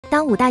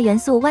当5大元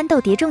素豌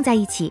豆叠种在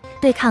一起，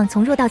对抗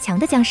从弱到强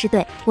的僵尸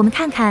队，我们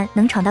看看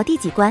能闯到第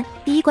几关。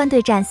第一关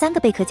对战3个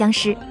贝壳僵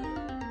尸，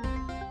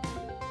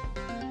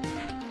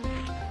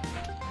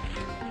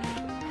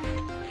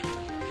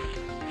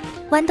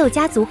豌豆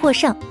家族获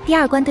胜。第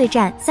二关对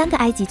战3个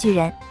埃及巨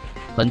人。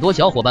很多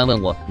小伙伴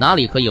问我哪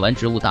里可以玩《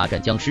植物大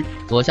战僵尸》，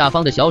左下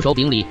方的小手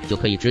柄里就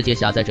可以直接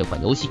下载这款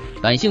游戏，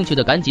感兴趣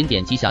的赶紧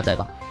点击下载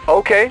吧。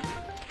OK。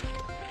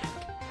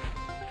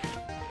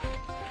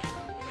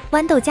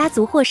豌豆家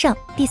族获胜。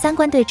第3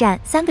关对战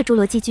3个侏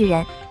罗纪巨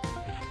人。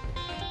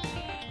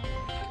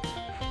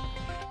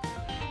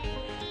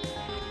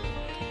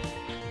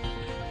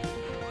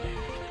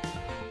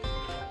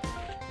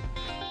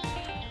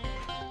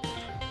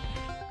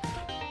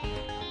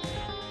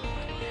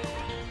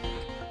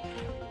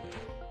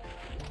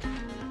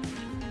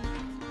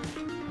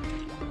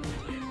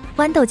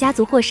豌豆家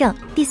族获胜。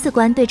第4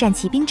关对战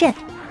骑兵阵。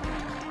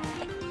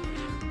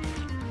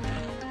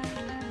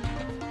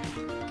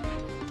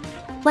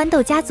豌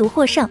豆家族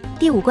获胜。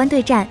第5关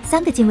对战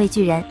3个禁卫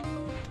巨人。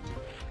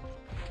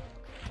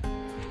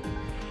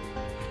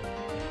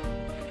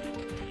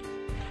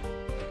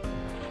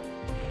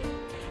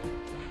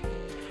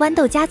豌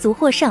豆家族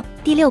获胜。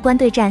第6关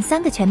对战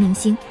3个全明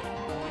星。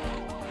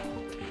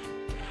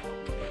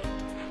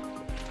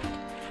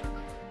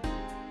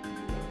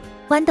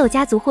豌豆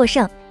家族获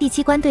胜。第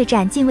7关对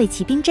战禁卫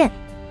骑兵阵。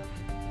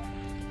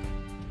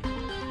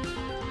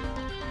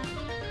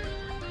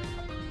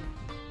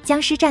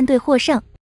僵尸战队获胜。